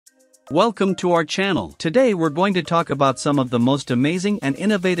Welcome to our channel. Today we're going to talk about some of the most amazing and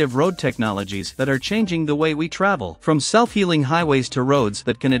innovative road technologies that are changing the way we travel. From self-healing highways to roads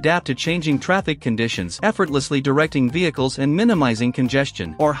that can adapt to changing traffic conditions, effortlessly directing vehicles and minimizing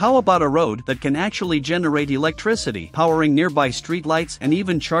congestion. Or how about a road that can actually generate electricity, powering nearby streetlights and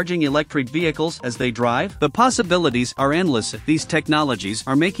even charging electric vehicles as they drive? The possibilities are endless. These technologies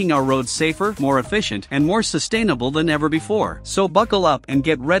are making our roads safer, more efficient, and more sustainable than ever before. So buckle up and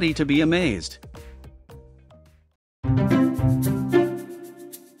get ready to be amazed.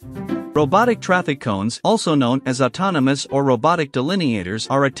 Robotic traffic cones, also known as autonomous or robotic delineators,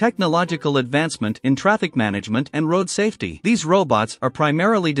 are a technological advancement in traffic management and road safety. These robots are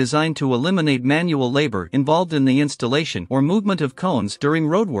primarily designed to eliminate manual labor involved in the installation or movement of cones during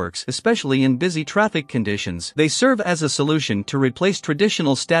roadworks, especially in busy traffic conditions. They serve as a solution to replace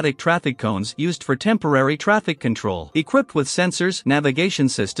traditional static traffic cones used for temporary traffic control. Equipped with sensors, navigation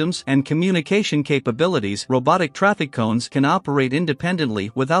systems, and communication capabilities, robotic traffic cones can operate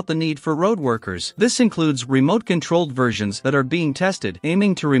independently without the need for road workers. This includes remote-controlled versions that are being tested,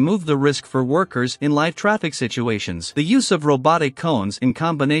 aiming to remove the risk for workers in live traffic situations. The use of robotic cones in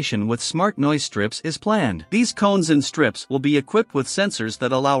combination with smart noise strips is planned. These cones and strips will be equipped with sensors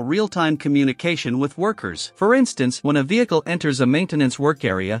that allow real-time communication with workers. For instance, when a vehicle enters a maintenance work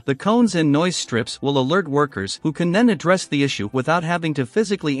area, the cones and noise strips will alert workers, who can then address the issue without having to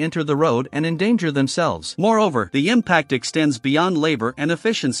physically enter the road and endanger themselves. Moreover, the impact extends beyond labor and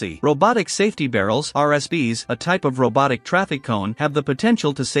efficiency. Robotic safety barrels, RSBs, a type of robotic traffic cone, have the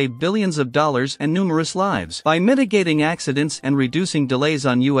potential to save billions of dollars and numerous lives. By mitigating accidents and reducing delays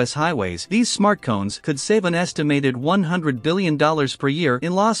on U.S. highways, these smart cones could save an estimated $100 billion per year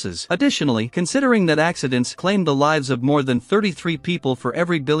in losses. Additionally, considering that accidents claim the lives of more than 33 people for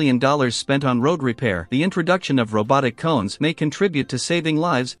every $1 billion spent on road repair, the introduction of robotic cones may contribute to saving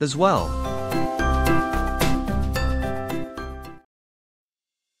lives as well.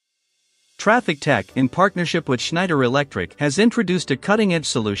 Traffic Tech, in partnership with Schneider Electric, has introduced a cutting-edge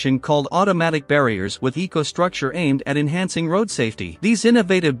solution called automatic barriers with eco-structure aimed at enhancing road safety. These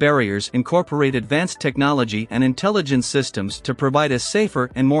innovative barriers incorporate advanced technology and intelligence systems to provide a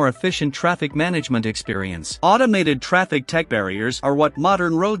safer and more efficient traffic management experience. Automated traffic tech barriers are what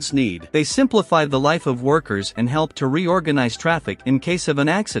modern roads need. They simplify the life of workers and help to reorganize traffic in case of an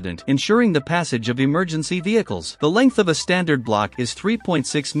accident, ensuring the passage of emergency vehicles. The length of a standard block is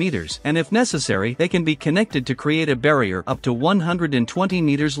 3.6 meters, and if necessary, they can be connected to create a barrier up to 120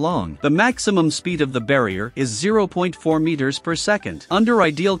 meters long. The maximum speed of the barrier is 0.4 meters per second. Under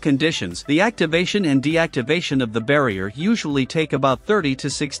ideal conditions, the activation and deactivation of the barrier usually take about 30 to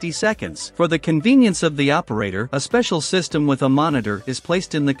 60 seconds. For the convenience of the operator, a special system with a monitor is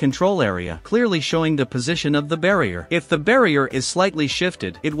placed in the control area, clearly showing the position of the barrier. If the barrier is slightly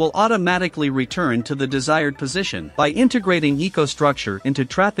shifted, it will automatically return to the desired position. By integrating EcoStructure into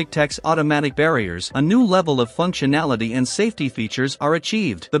Traffic Tech's automatic barriers, a new level of functionality and safety features are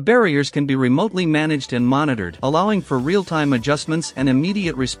achieved. The barriers can be remotely managed and monitored, allowing for real-time adjustments and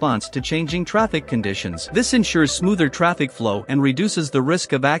immediate response to changing traffic conditions. This ensures smoother traffic flow and reduces the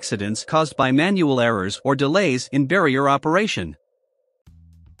risk of accidents caused by manual errors or delays in barrier operation.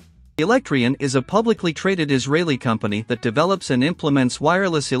 ElectReon is a publicly traded Israeli company that develops and implements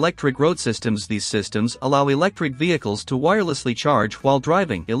wireless electric road systems. These systems allow electric vehicles to wirelessly charge while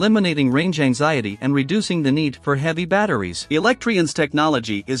driving, eliminating range anxiety and reducing the need for heavy batteries. ElectReon's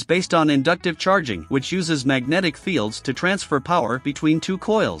technology is based on inductive charging, which uses magnetic fields to transfer power between two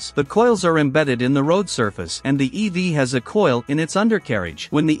coils. The coils are embedded in the road surface, and the EV has a coil in its undercarriage.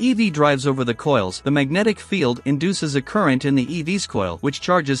 When the EV drives over the coils, the magnetic field induces a current in the EV's coil, which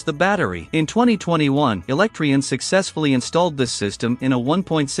charges the battery. In 2021, ElectReon successfully installed this system in a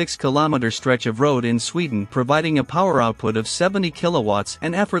 1.6-kilometer stretch of road in Sweden, providing a power output of 70 kilowatts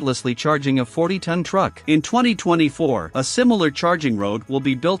and effortlessly charging a 40-ton truck. In 2024, a similar charging road will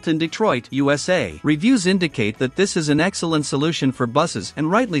be built in Detroit, USA. Reviews indicate that this is an excellent solution for buses, and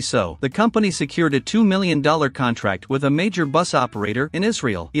rightly so. The company secured a $2 million contract with a major bus operator in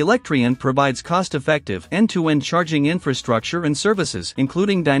Israel. ElectReon provides cost-effective, end-to-end charging infrastructure and services,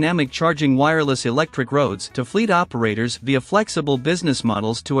 including dynamic charging wireless electric roads to fleet operators via flexible business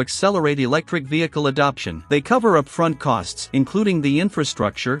models to accelerate electric vehicle adoption. They cover upfront costs, including the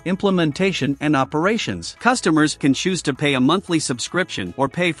infrastructure, implementation, and operations. Customers can choose to pay a monthly subscription or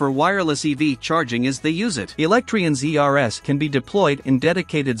pay for wireless EV charging as they use it. ElectReon's ERS can be deployed in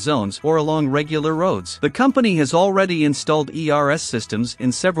dedicated zones or along regular roads. The company has already installed ERS systems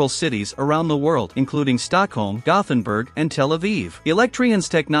in several cities around the world, including Stockholm, Gothenburg, and Tel Aviv. ElectReon's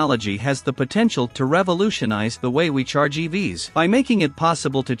technology technology has the potential to revolutionize the way we charge EVs. By making it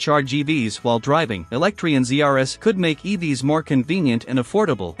possible to charge EVs while driving, ElectReon ZRS could make EVs more convenient and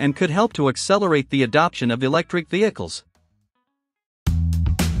affordable and could help to accelerate the adoption of electric vehicles.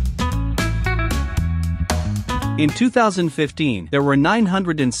 In 2015, there were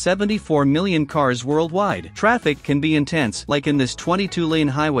 974 million cars worldwide. Traffic can be intense, like in this 22-lane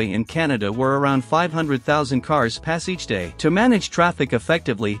highway in Canada where around 500,000 cars pass each day. To manage traffic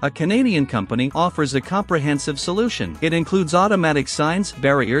effectively, a Canadian company offers a comprehensive solution. It includes automatic signs,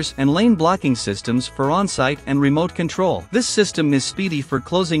 barriers, and lane blocking systems for on-site and remote control. This system is speedy for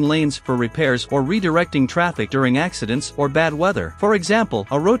closing lanes for repairs or redirecting traffic during accidents or bad weather. For example,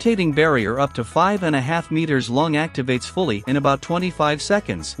 a rotating barrier up to 5.5 meters long activates fully in about 25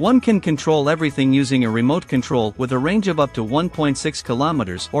 seconds. One can control everything using a remote control with a range of up to 1.6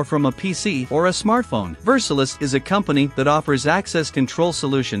 kilometers or from a PC or a smartphone. Versilis is a company that offers access control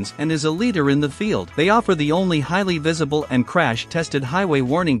solutions and is a leader in the field. They offer the only highly visible and crash-tested highway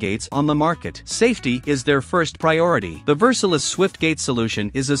warning gates on the market. Safety is their first priority. The Versilis SwiftGate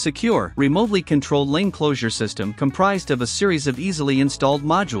solution is a secure, remotely controlled lane closure system comprised of a series of easily installed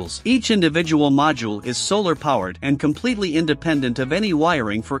modules. Each individual module is solar-powered and completely independent of any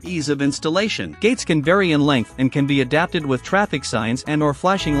wiring for ease of installation. Gates can vary in length and can be adapted with traffic signs and/or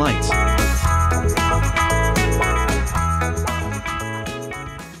flashing lights.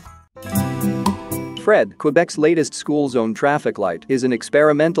 FRED, Quebec's latest school zone traffic light, is an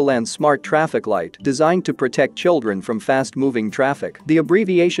experimental and smart traffic light designed to protect children from fast-moving traffic. The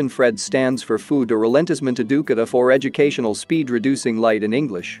abbreviation FRED stands for Food or Ralentissement Educatif for Educational Speed Reducing Light in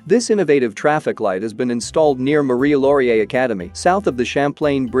English. This innovative traffic light has been installed near Marie Laurier Academy, south of the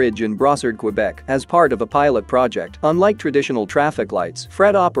Champlain Bridge in Brossard, Quebec, as part of a pilot project. Unlike traditional traffic lights,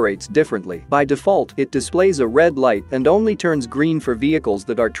 FRED operates differently. By default, it displays a red light and only turns green for vehicles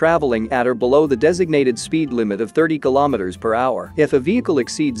that are traveling at or below the designated speed limit of 30 km per hour. If a vehicle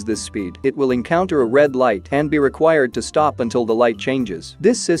exceeds this speed, it will encounter a red light and be required to stop until the light changes.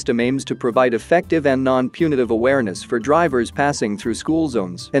 This system aims to provide effective and non-punitive awareness for drivers passing through school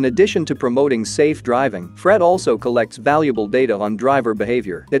zones. In addition to promoting safe driving, FRED also collects valuable data on driver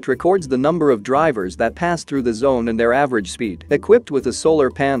behavior. It records the number of drivers that pass through the zone and their average speed. Equipped with a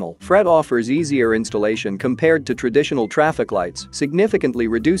solar panel, FRED offers easier installation compared to traditional traffic lights, significantly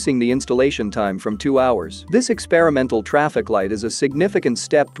reducing the installation time from 2 hours. This experimental traffic light is a significant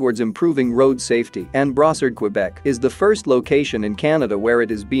step towards improving road safety, and Brossard, Quebec, is the first location in Canada where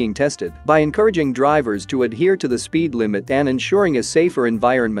it is being tested. By encouraging drivers to adhere to the speed limit and ensuring a safer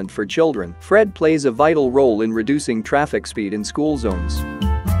environment for children, FRED plays a vital role in reducing traffic speed in school zones.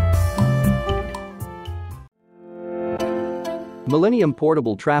 MILLENIUM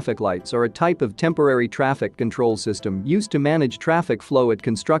portable traffic lights are a type of temporary traffic control system used to manage traffic flow at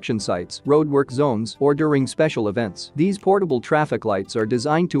construction sites, roadwork zones, or during special events. These portable traffic lights are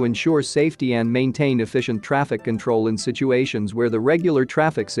designed to ensure safety and maintain efficient traffic control in situations where the regular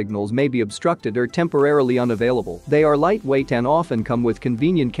traffic signals may be obstructed or temporarily unavailable. They are lightweight and often come with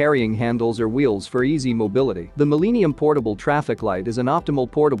convenient carrying handles or wheels for easy mobility. The MILLENIUM portable traffic light is an optimal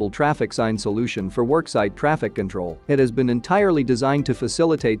portable traffic sign solution for worksite traffic control. It has been entirely designed to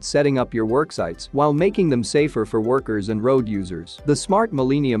facilitate setting up your worksites while making them safer for workers and road users. The Smart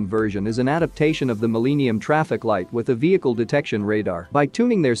MILLENIUM version is an adaptation of the MILLENIUM traffic light with a vehicle detection radar. By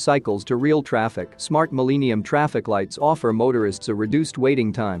tuning their cycles to real traffic, Smart MILLENIUM traffic lights offer motorists a reduced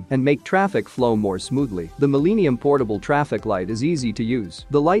waiting time and make traffic flow more smoothly. The MILLENIUM portable traffic light is easy to use.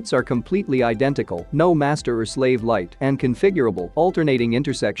 The lights are completely identical, no master or slave light, and configurable, alternating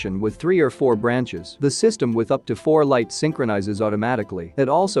intersection with 3 or 4 branches. The system with up to 4 lights synchronizes automatically. It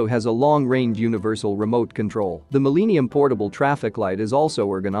also has a long-range universal remote control. The MILLENIUM portable traffic light is also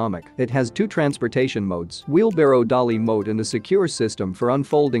ergonomic. It has 2 transportation modes, wheelbarrow dolly mode and a secure system for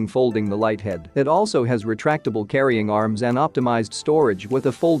folding the light head. It also has retractable carrying arms and optimized storage with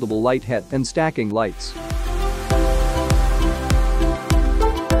a foldable light head and stacking lights.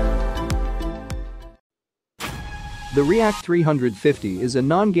 The React 350 is a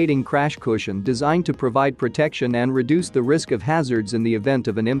non-gating crash cushion designed to provide protection and reduce the risk of hazards in the event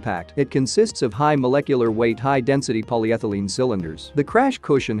of an impact. It consists of high molecular weight, high-density polyethylene cylinders. The crash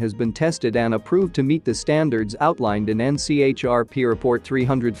cushion has been tested and approved to meet the standards outlined in NCHRP Report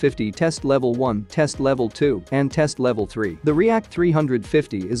 350 Test Level 1, Test Level 2, and Test Level 3. The React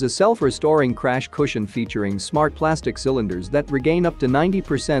 350 is a self-restoring crash cushion featuring smart plastic cylinders that regain up to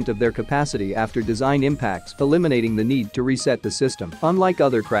 90% of their capacity after design impacts, eliminating the the need to reset the system. Unlike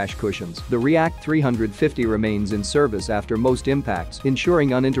other crash cushions, the React 350 remains in service after most impacts,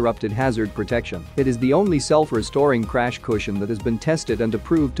 ensuring uninterrupted hazard protection. It is the only self-restoring crash cushion that has been tested and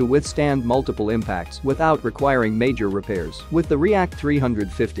approved to withstand multiple impacts without requiring major repairs. With the React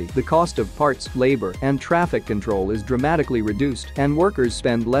 350, the cost of parts, labor, and traffic control is dramatically reduced, and workers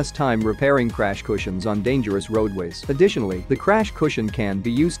spend less time repairing crash cushions on dangerous roadways. Additionally, the crash cushion can be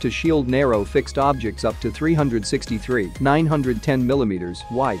used to shield narrow fixed objects up to 363 (910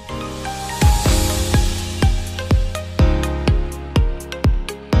 mm) wide.